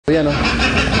Ya no,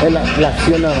 es la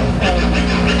acción nada más.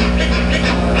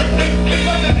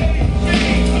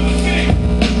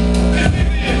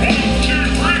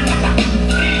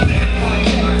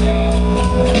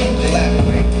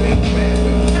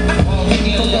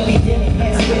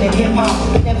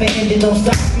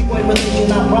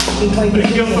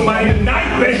 Kill somebody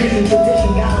tonight, baby. I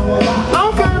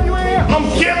don't care if you ain't here. I'm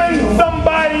killing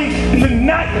somebody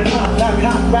tonight.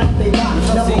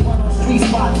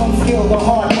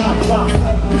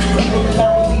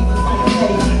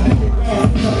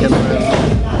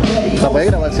 La puede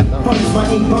grabar sentado.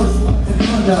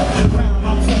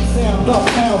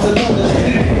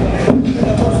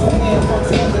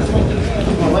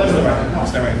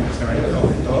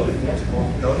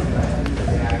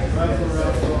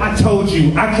 I told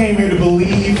you, I came here to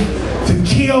believe, to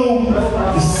kill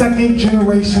the second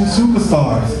generation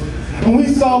superstars. And we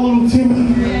saw little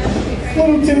Timmy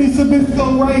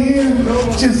Sabisco right here,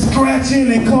 just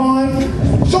scratching and clawing.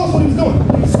 Show us what he's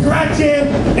doing. Scratching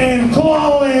and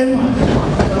clawing.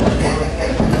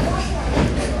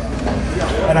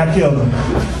 And I killed him.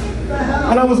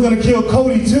 And I was gonna kill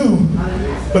Cody too,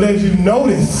 but as you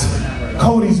notice,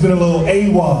 Cody's been a little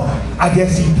AWOL. I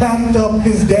guess he packed up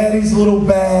his daddy's little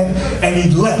bag and he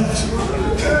left.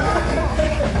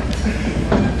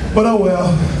 But oh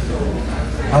well,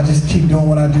 I'll just keep doing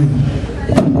what I do.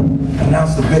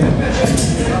 Announce the bid.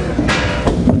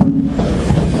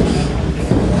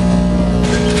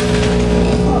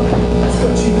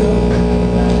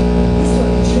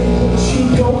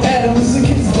 Chico Adams, the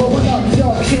kids blowing up,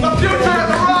 y'all can't. The future has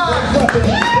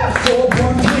arrived!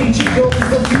 413, Chico is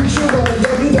the future of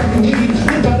WWE.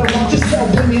 You better watch yourself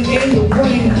when you're in the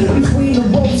ring. Between the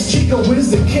ropes, Chico is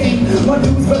the king. My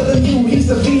dude's better than you, he's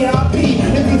the VIP.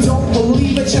 If you don't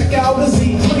believe it, check out the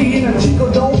Z3. And if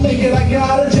Chico don't make it, I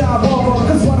got a job offer.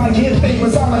 Cause when I get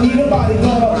famous, I'ma need a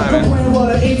bodyguard. The brand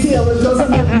what an ATL, it doesn't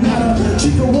really matter.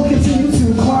 Chico will continue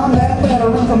to climb that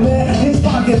ladder. And from there, his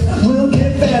pockets will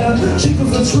get fatter.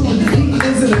 Chico's the truth, he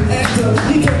isn't an actor.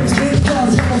 He carries big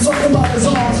guns, I'm talking about his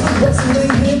arms.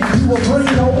 Wrestling him, you will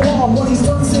bring no harm. When he's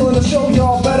done stealing the show,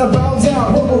 y'all better bow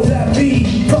down. What will that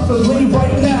be? Probably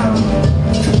right now.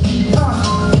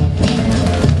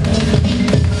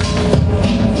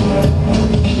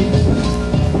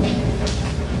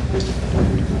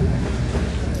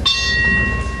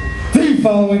 The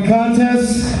following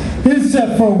contest is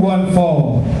set for one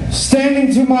fall.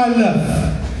 Standing to my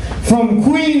left, from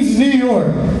Queens, New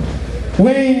York,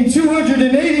 weighing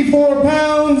 284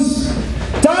 pounds,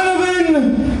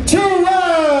 Donovan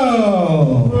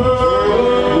Terrell.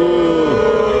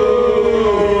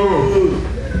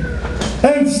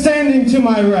 And standing to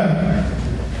my right,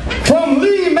 from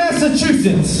Lee,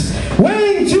 Massachusetts,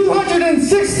 weighing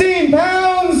 216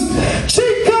 pounds,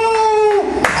 Chico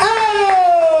Adams.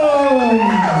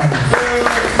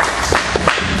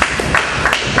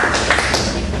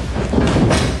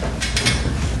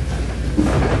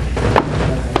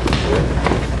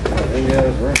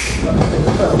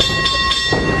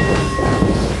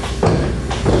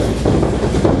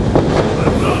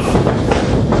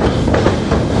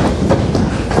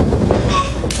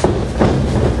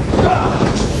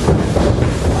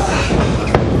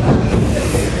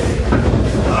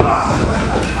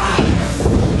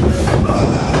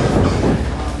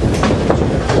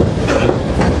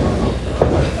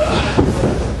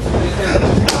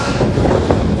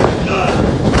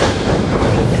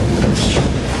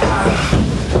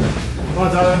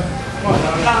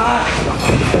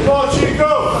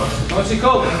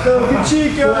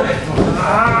 Chico!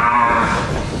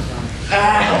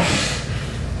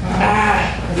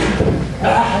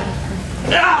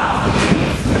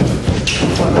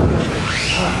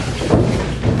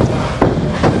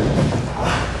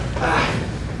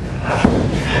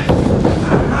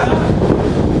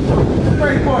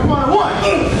 Break, come on, one!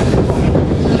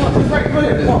 Break, right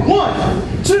here.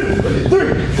 1, 2, 3.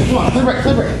 Come on, play break.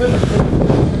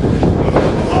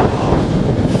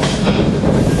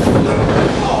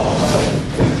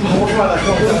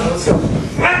 Let's go.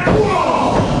 Let's go.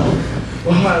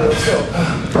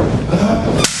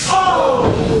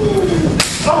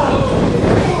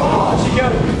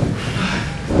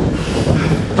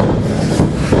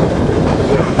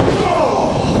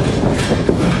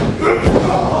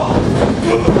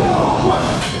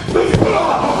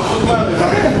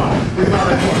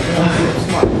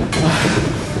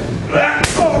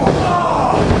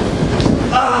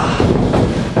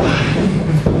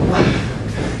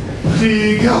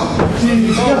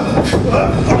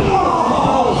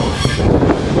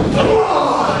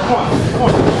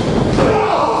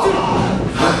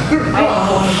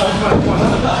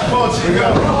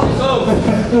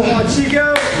 Chico. Come on, Chico.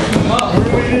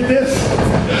 Remember we did this?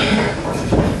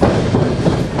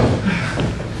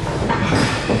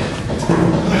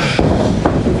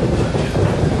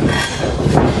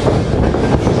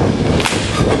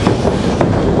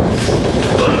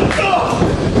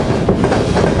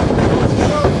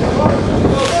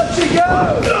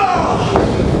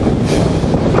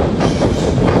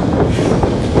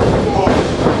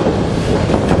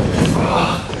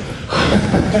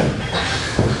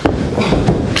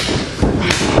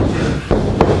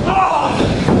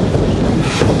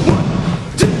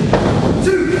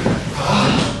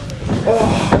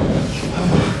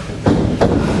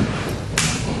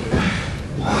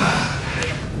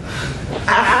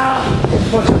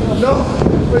 No.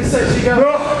 What do you say, Chico?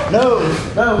 No.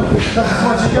 No. Come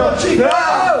on, Chico. Chico!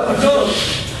 No!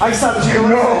 I can stop it, Chico.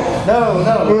 No. No.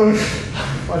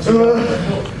 Come on, Chico.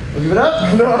 We'll give it up?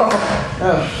 No.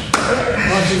 No.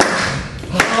 Come on, Chico.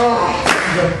 Come on.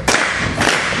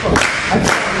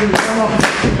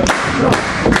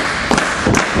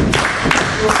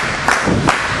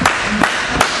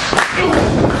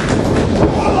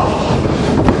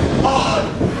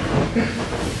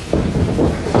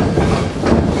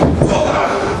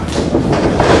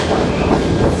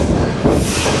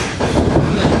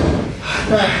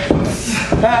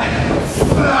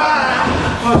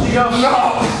 Come on, Chico.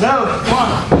 No. Come on.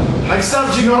 I can stop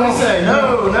Chico. What do you say? No.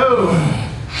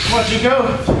 Come on, Chico. No.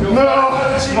 Come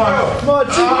on. Come on,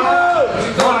 Chico.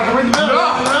 Come on, I can ring the bell.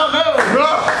 No.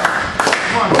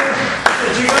 Come on.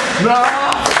 Hey, Chico. No.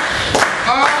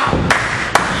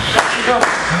 Chico.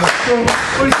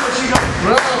 What do you say, Chico?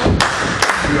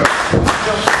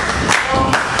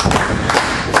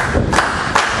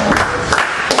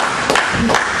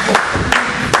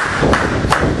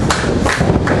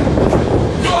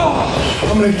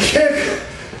 I'm gonna kick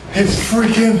his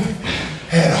freaking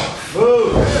head off.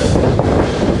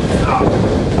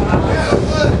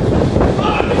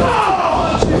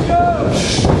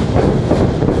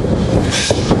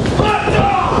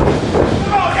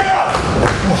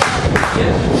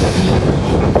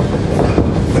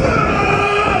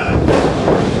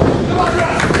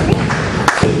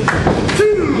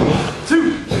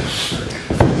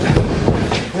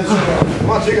 Come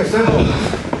on, Chico, stand up.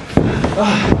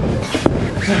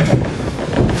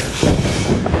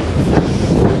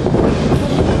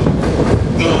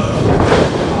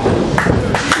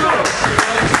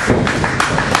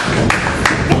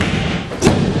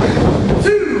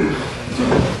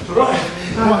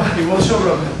 Come on, you want to show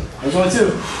rope. There's only two.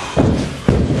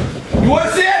 You want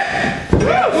to see it? Come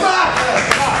on!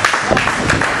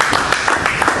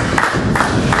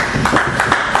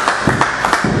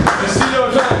 Let's see your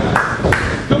time.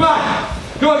 Come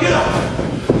on, get up.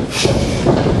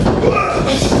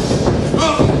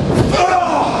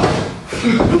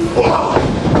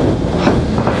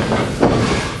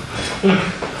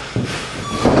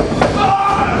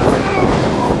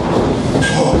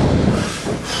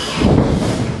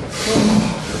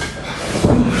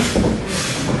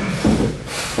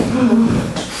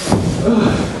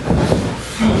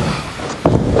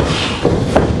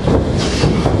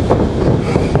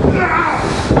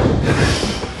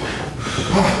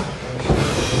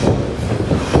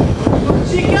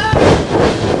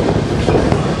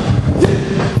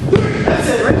 That's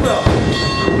it, right well.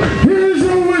 Here's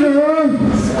your winner,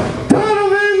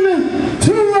 Donovan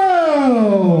Terrell.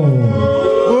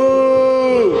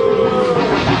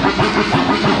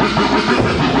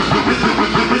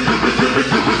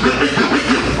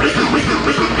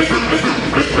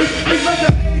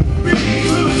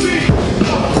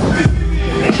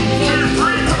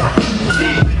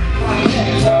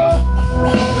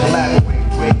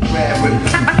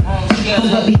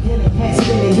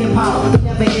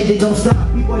 Don't stop,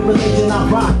 B-boy religion, I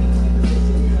rock.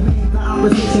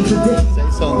 Opposition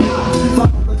tradition. Follow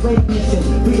the great mission.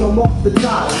 Beat them off the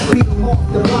top, beat them off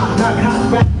the block. Knock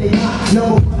hot, rap, they hot.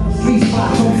 Number one street spot,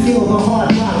 don't feel the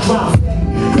hard rock. Drop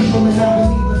people and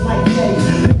non-believers like Jay.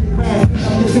 Lift the grass,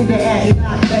 I'm just in the ass,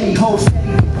 not Betty. Hold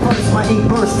steady. First, my 8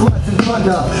 burst, floods and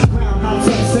thunder. Ground, hot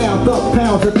tech sound, thug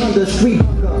pounds of thunder, street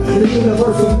hunger. The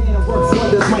universal man works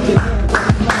wonders.